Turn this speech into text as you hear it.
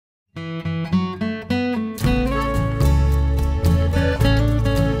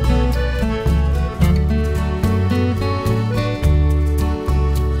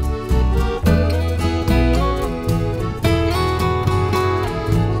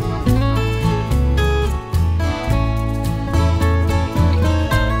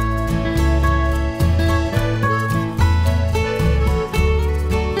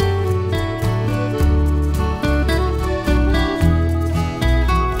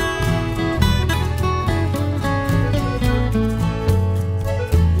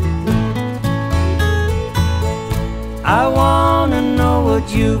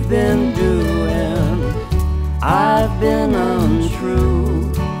you've been doing. I've been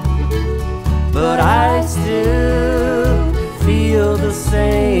untrue, but I still feel the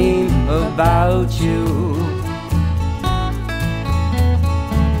same about you.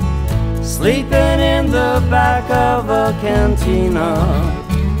 Sleeping in the back of a cantina,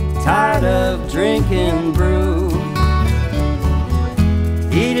 tired of drinking brew,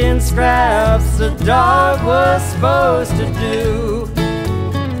 eating scraps the dog was supposed to do.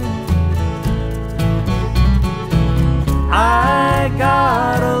 I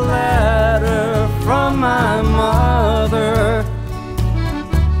got a letter from my mother.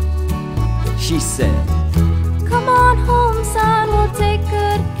 She said, "Come on home, son, we'll take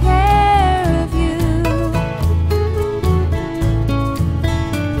good care of you."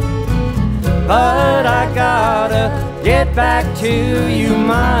 But I gotta get back to you,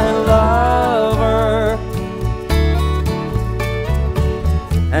 my lover,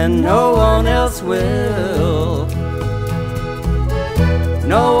 and no one else will.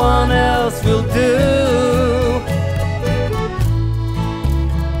 No one else will do.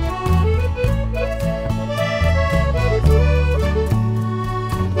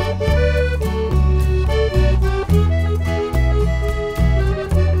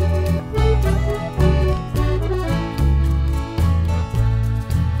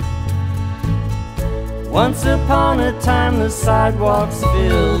 Once upon a time the sidewalks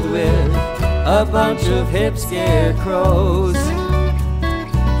filled with a bunch of hip scarecrows,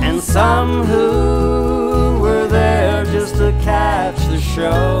 and some who were there just to catch the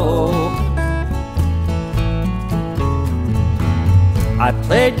show. I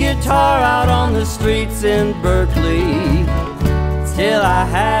played guitar out on the streets in Berkeley till I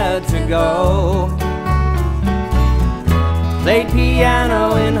had to go. Played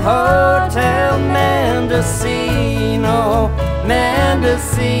piano in Hotel Mendocino,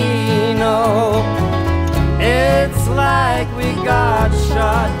 Mendocino. It's like we got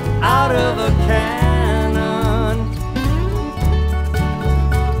shot out of a cannon.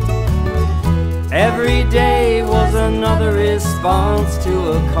 Every day was another response to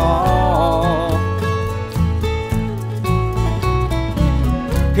a call.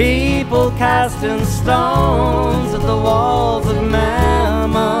 People casting stones at the walls of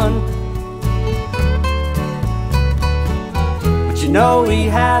Mammon. But you know we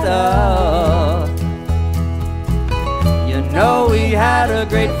had a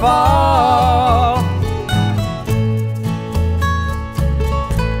great fall.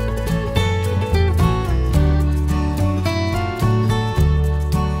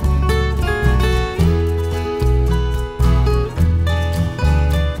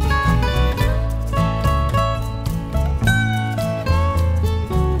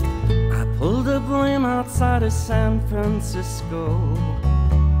 Outside of San Francisco,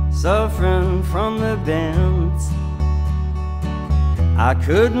 suffering from the bends. I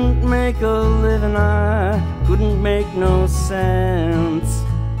couldn't make a living, I couldn't make no sense.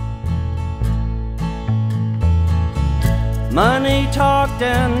 Money talked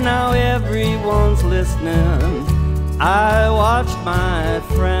and now everyone's listening. I watched my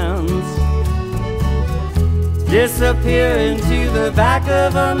friends disappear into the back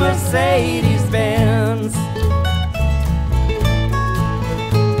of a Mercedes-Benz.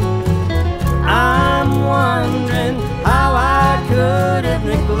 I'm wondering how I could have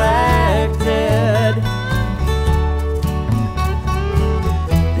neglected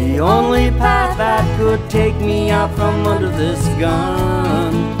the only path that could take me out from under this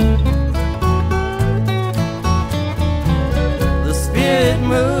gun. The spirit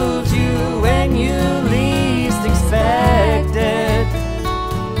moves you when you least expect it,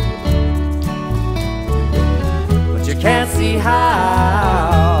 but you can't see how.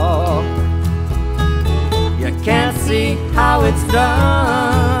 You can't see how it's done.